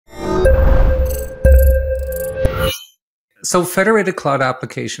So federated cloud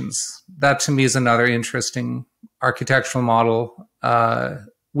applications, that to me is another interesting architectural model.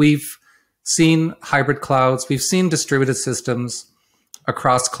 We've seen hybrid clouds, we've seen distributed systems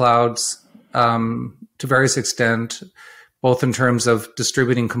across clouds to various extent, both in terms of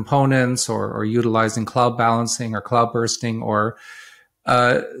distributing components or utilizing cloud balancing or cloud bursting, or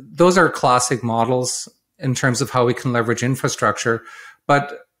those are classic models in terms of how we can leverage infrastructure.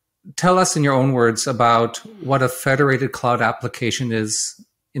 But tell us in your own words about what a federated cloud application is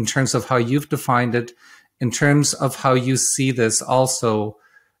in terms of how you've defined it, in terms of how you see this also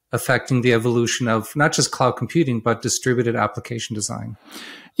affecting the evolution of not just cloud computing, but distributed application design.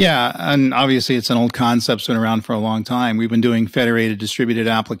 Yeah, and obviously it's an old concept, it's been around for a long time. We've been doing federated distributed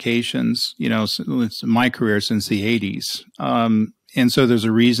applications, it's my career since the 80s. And so there's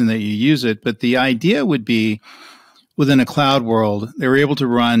a reason that you use it. But the idea would be, within a cloud world, they were able to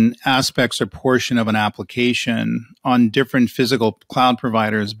run aspects or portion of an application on different physical cloud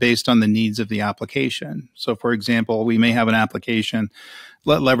providers based on the needs of the application. So, for example, we may have an application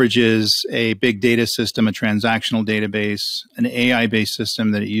that leverages a big data system, a transactional database, an AI-based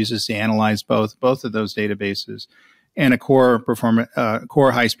system that it uses to analyze both of those databases, and a core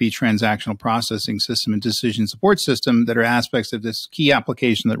high-speed transactional processing system and decision support system that are aspects of this key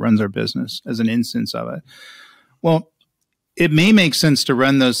application that runs our business as an instance of it. Well, it may make sense to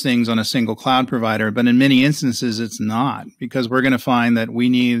run those things on a single cloud provider, but in many instances, it's not, because we're going to find that we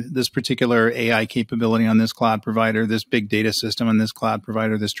need this particular AI capability on this cloud provider, this big data system on this cloud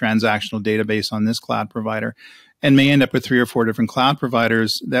provider, this transactional database on this cloud provider, and may end up with 3 or 4 different cloud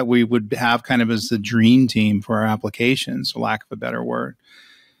providers that we would have kind of as the dream team for our applications, for lack of a better word.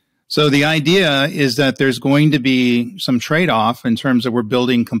 So the idea is that there's going to be some trade-off in terms of we're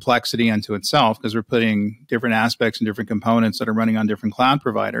building complexity unto itself, because we're putting different aspects and different components that are running on different cloud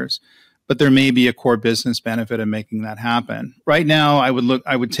providers. But there may be a core business benefit in making that happen. Right now, I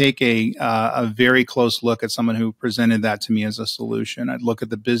would take a very close look at someone who presented that to me as a solution. I'd look at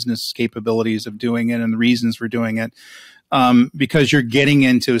the business capabilities of doing it and the reasons for doing it, because you're getting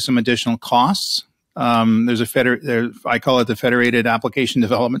into some additional costs. There's I call it the federated application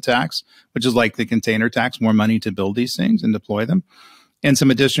development tax, which is like the container tax, more money to build these things and deploy them, and some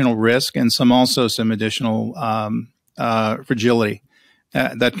additional risk and some additional fragility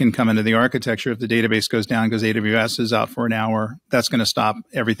that can come into the architecture. If the database goes down because AWS is out for an hour, that's going to stop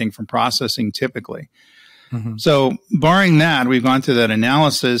everything from processing typically. Mm-hmm. So barring that, we've gone through that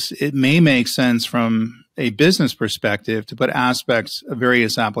analysis. It may make sense from a business perspective to put aspects of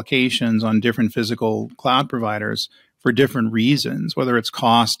various applications on different physical cloud providers for different reasons, whether it's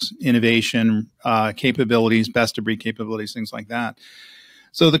cost, innovation, capabilities, best of breed capabilities, things like that.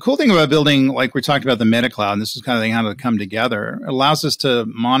 So the cool thing about building, like we talked about the meta cloud, and this is kind of how they come together, it allows us to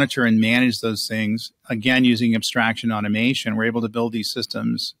monitor and manage those things. Again, using abstraction automation, we're able to build these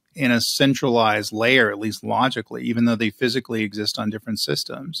systems in a centralized layer, at least logically, even though they physically exist on different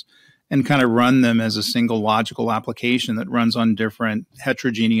systems, and kind of run them as a single logical application that runs on different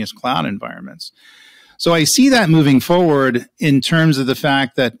heterogeneous cloud environments. So I see that moving forward in terms of the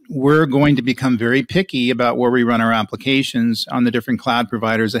fact that we're going to become very picky about where we run our applications on the different cloud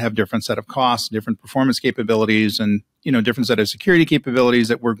providers that have different set of costs, different performance capabilities, and different set of security capabilities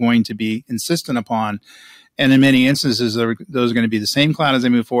that we're going to be insistent upon. And in many instances, those are going to be the same cloud as they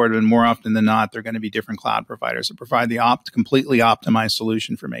move forward, and more often than not, they're going to be different cloud providers that provide the completely optimized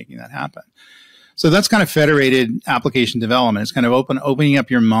solution for making that happen. So that's kind of federated application development. It's kind of opening up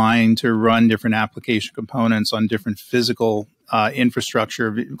your mind to run different application components on different physical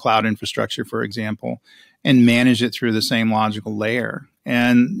infrastructure, cloud infrastructure, for example, and manage it through the same logical layer.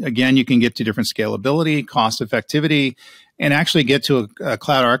 And again, you can get to different scalability, cost effectivity, and actually get to a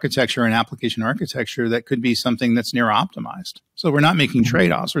cloud architecture and application architecture that could be something that's near optimized. So we're not making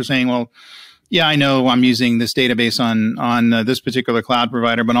trade-offs. We're saying, well, yeah, I know I'm using this database on this particular cloud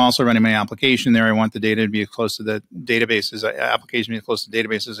provider, but also running my application there. I want the data to be as close to the database application to be as close to the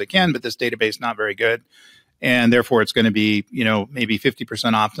database as I can, but this database is not very good. And therefore, it's going to be, maybe 50%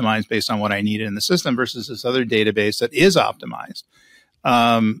 optimized based on what I needed in the system versus this other database that is optimized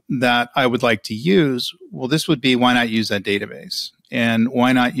that I would like to use. Well, this would be, why not use that database? And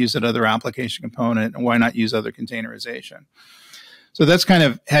why not use that other application component? And why not use other containerization? So that's kind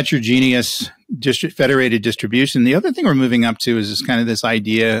of heterogeneous federated distribution. The other thing we're moving up to is this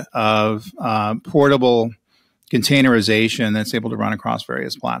idea of portable containerization that's able to run across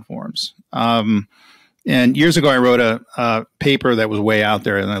various platforms. And years ago, I wrote a paper that was way out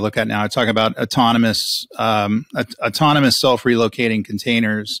there, and I look at now. I talk about autonomous self-relocating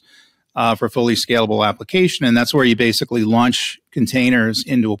containers for fully scalable application. And that's where you basically launch containers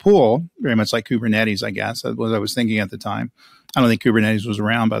into a pool, very much like Kubernetes, I guess. That's what I was thinking at the time. I don't think Kubernetes was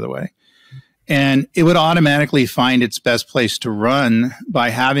around, by the way. And it would automatically find its best place to run by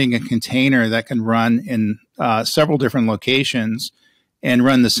having a container that can run in several different locations and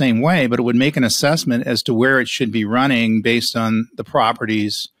run the same way, but it would make an assessment as to where it should be running based on the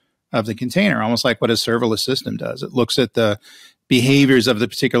properties of the container, almost like what a serverless system does. It looks at the behaviors of the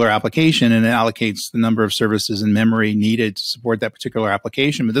particular application and it allocates the number of services and memory needed to support that particular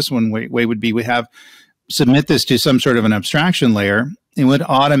application. But this one way would be we have submit this to some sort of an abstraction layer. It would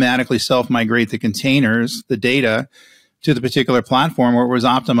automatically self-migrate the containers, the data, to the particular platform where it was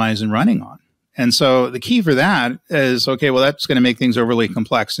optimized and running on. And so the key for that is, okay, well, that's going to make things overly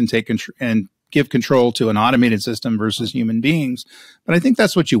complex and give control to an automated system versus human beings. But I think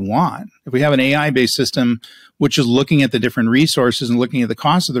that's what you want. If we have an AI-based system, which is looking at the different resources and looking at the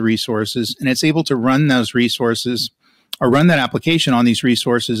cost of the resources, and it's able to run those resources or run that application on these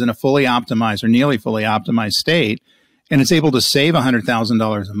resources in a fully optimized or nearly fully optimized state, and it's able to save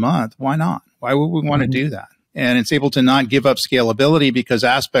 $100,000 a month, why not? Why would we want to do that? And it's able to not give up scalability because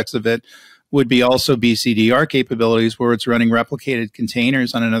aspects of it would be also BCDR capabilities where it's running replicated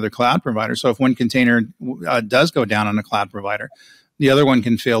containers on another cloud provider. So if one container does go down on a cloud provider, the other one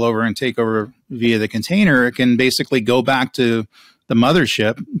can fail over and take over via the container. It can basically go back to the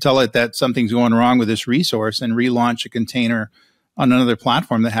mothership, tell it that something's going wrong with this resource and relaunch a container on another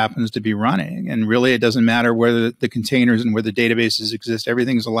platform that happens to be running. And really, it doesn't matter where the containers and where the databases exist.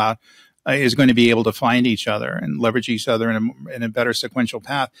 Everything's allowed is going to be able to find each other and leverage each other in a better sequential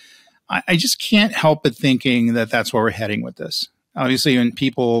path. I just can't help but thinking that that's where we're heading with this. Obviously, when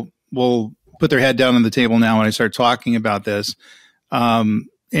people will put their head down on the table now when I start talking about this,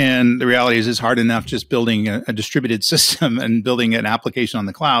 and the reality is it's hard enough just building a distributed system and building an application on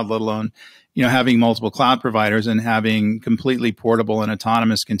the cloud, let alone having multiple cloud providers and having completely portable and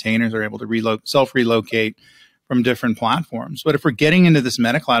autonomous containers are able to self-relocate from different platforms. But if we're getting into this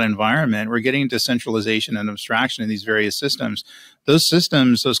meta-cloud environment, we're getting into centralization and abstraction of these various systems.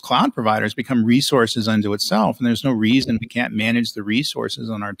 Those cloud providers become resources unto itself, and there's no reason we can't manage the resources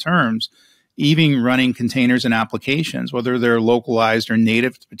on our terms, even running containers and applications, whether they're localized or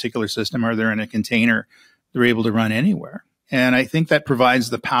native to a particular system or they're in a container, they're able to run anywhere. And I think that provides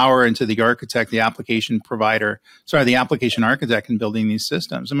the power into the architect, the application architect in building these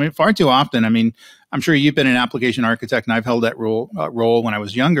systems. I mean, far too often, I'm sure you've been an application architect and I've held that role when I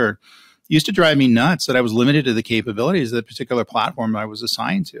was younger. It used to drive me nuts that I was limited to the capabilities of the particular platform I was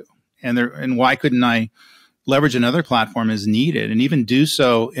assigned to. And why couldn't I leverage another platform as needed and even do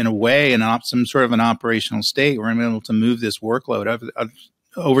so in a way, in some sort of an operational state where I'm able to move this workload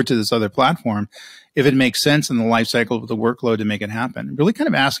over to this other platform if it makes sense in the life cycle of the workload to make it happen. Really kind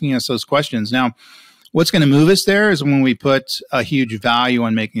of asking us those questions. Now, what's going to move us there is when we put a huge value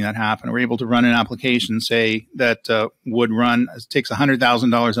on making that happen. We're able to run an application, say, that it takes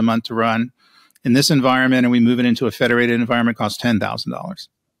 $100,000 a month to run in this environment, and we move it into a federated environment, costs $10,000.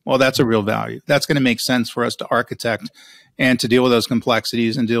 Well, that's a real value. That's going to make sense for us to architect and to deal with those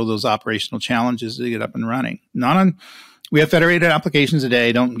complexities and deal with those operational challenges to get up and running. We have federated applications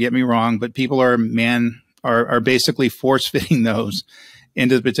today, don't get me wrong, but people are basically force-fitting those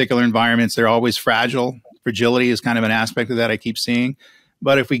into the particular environments. They're always fragile. Fragility is kind of an aspect of that I keep seeing.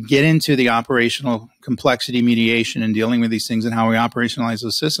 But if we get into the operational complexity mediation and dealing with these things and how we operationalize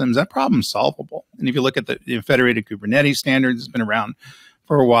those systems, that problem's solvable. And if you look at the federated Kubernetes standards, it's been around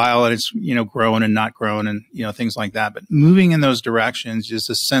for a while, and it's grown and not grown, and things like that. But moving in those directions is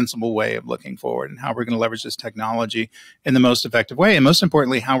a sensible way of looking forward and how we're going to leverage this technology in the most effective way, and most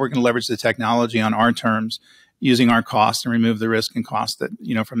importantly, how we're going to leverage the technology on our terms, using our cost and remove the risk and cost that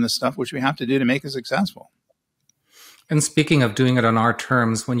from this stuff, which we have to do to make it successful. And speaking of doing it on our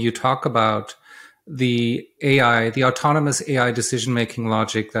terms, when you talk about the AI, the autonomous AI decision-making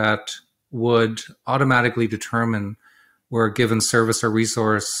logic that would automatically determine where a given service or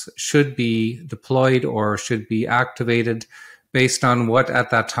resource should be deployed or should be activated based on what at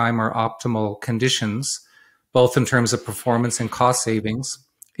that time are optimal conditions, both in terms of performance and cost savings.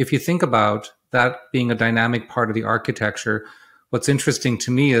 If you think about that being a dynamic part of the architecture, what's interesting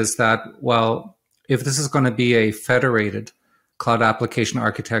to me is that, well, if this is going to be a federated cloud application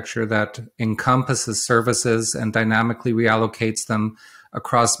architecture that encompasses services and dynamically reallocates them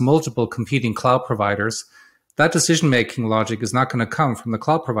across multiple competing cloud providers, that decision-making logic is not going to come from the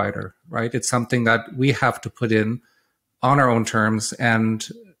cloud provider, right? It's something that we have to put in on our own terms and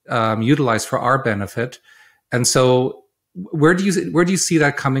utilize for our benefit. And so where do you see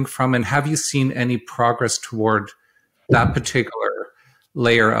that coming from? And have you seen any progress toward that particular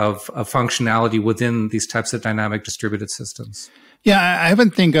layer of functionality within these types of dynamic distributed systems. Yeah, I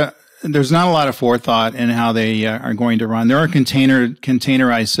haven't think there's not a lot of forethought in how they are going to run. There are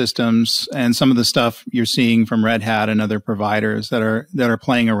containerized systems, and some of the stuff you're seeing from Red Hat and other providers that are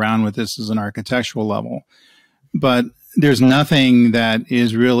playing around with this as an architectural level. But there's nothing that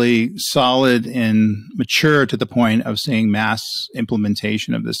is really solid and mature to the point of seeing mass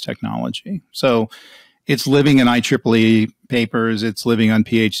implementation of this technology. So it's living in IEEE papers. It's living on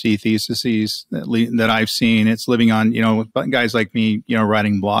PhD theses that I've seen. It's living on, guys like me,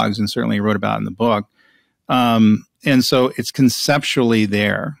 writing blogs, and certainly wrote about in the book. And so it's conceptually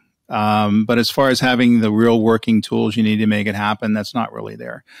there. But as far as having the real working tools you need to make it happen, that's not really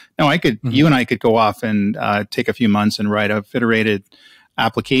there. Now, you and I could go off and take a few months and write a federated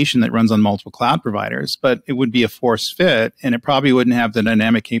application that runs on multiple cloud providers, but it would be a force fit, and it probably wouldn't have the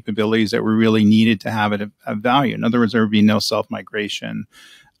dynamic capabilities that were really needed to have it of value. In other words, there would be no self-migration.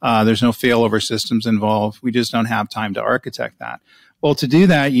 There's no failover systems involved. We just don't have time to architect that. Well, to do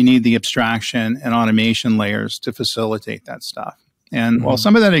that, you need the abstraction and automation layers to facilitate that stuff. And while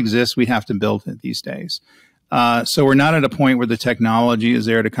some of that exists, we have to build it these days. So we're not at a point where the technology is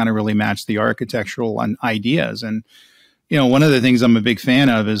there to kind of really match the architectural ideas. And one of the things I'm a big fan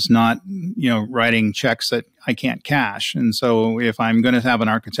of is not, writing checks that I can't cash. And so if I'm going to have an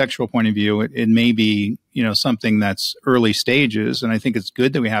architectural point of view, it may be, something that's early stages. And I think it's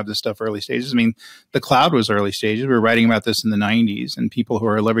good that we have this stuff early stages. I mean, the cloud was early stages. We were writing about this in the 90s, and people who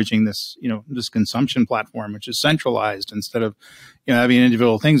are leveraging this, this consumption platform, which is centralized instead of, having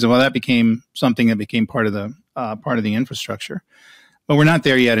individual things. And well, that became something that became part of the infrastructure. But we're not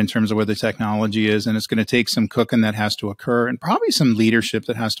there yet in terms of where the technology is, and it's going to take some cooking that has to occur, and probably some leadership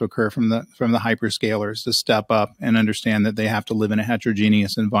that has to occur from the hyperscalers to step up and understand that they have to live in a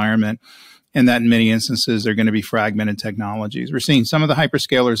heterogeneous environment, and that in many instances they're going to be fragmented technologies. We're seeing some of the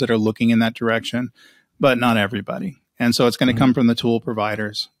hyperscalers that are looking in that direction, but not everybody. And so it's going to come from the tool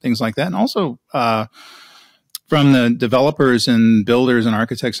providers, things like that, and also from the developers and builders and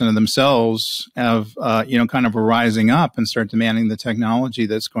architects into themselves have, kind of rising up and start demanding the technology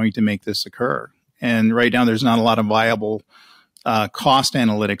that's going to make this occur. And right now, there's not a lot of viable cost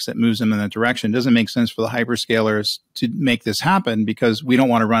analytics that moves them in that direction. It doesn't make sense for the hyperscalers to make this happen because we don't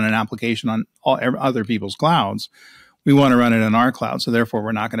want to run an application on other people's clouds. We want to run it on our cloud. So therefore,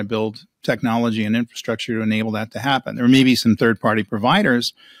 we're not going to build technology and infrastructure to enable that to happen. There may be some third-party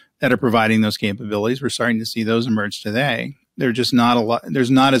providers that are providing those capabilities. We're starting to see those emerge today. There's just not a lot. There's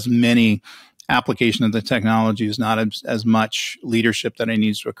not as many application of the technology. There's not as much leadership that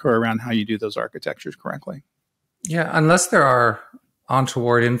needs to occur around how you do those architectures correctly. Yeah, unless there are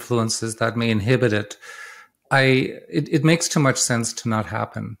untoward influences that may inhibit it, it makes too much sense to not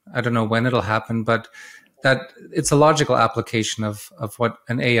happen. I don't know when it'll happen, but that it's a logical application of what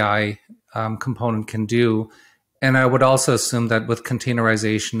an AI component can do. And I would also assume that with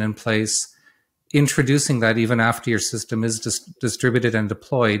containerization in place, introducing that even after your system is distributed and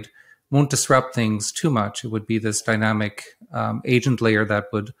deployed won't disrupt things too much. It would be this dynamic agent layer that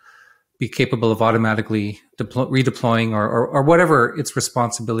would be capable of automatically redeploying or whatever its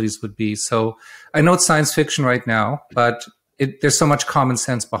responsibilities would be. So I know it's science fiction right now, but there's so much common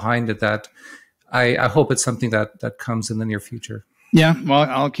sense behind it that I hope it's something that comes in the near future. Yeah, well,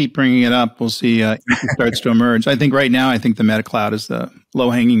 I'll keep bringing it up. We'll see if it starts to emerge. I think right now, the meta cloud is the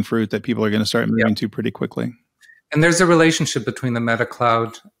low-hanging fruit that people are going to start moving to pretty quickly. And there's a relationship between the meta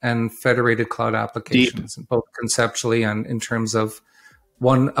cloud and federated cloud applications, both conceptually and in terms of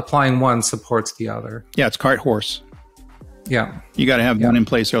applying one supports the other. Yeah, it's cart horse. Yeah, you got to have one in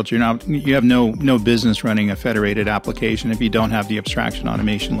place, or else you have no business running a federated application if you don't have the abstraction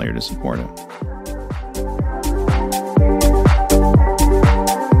automation layer to support it.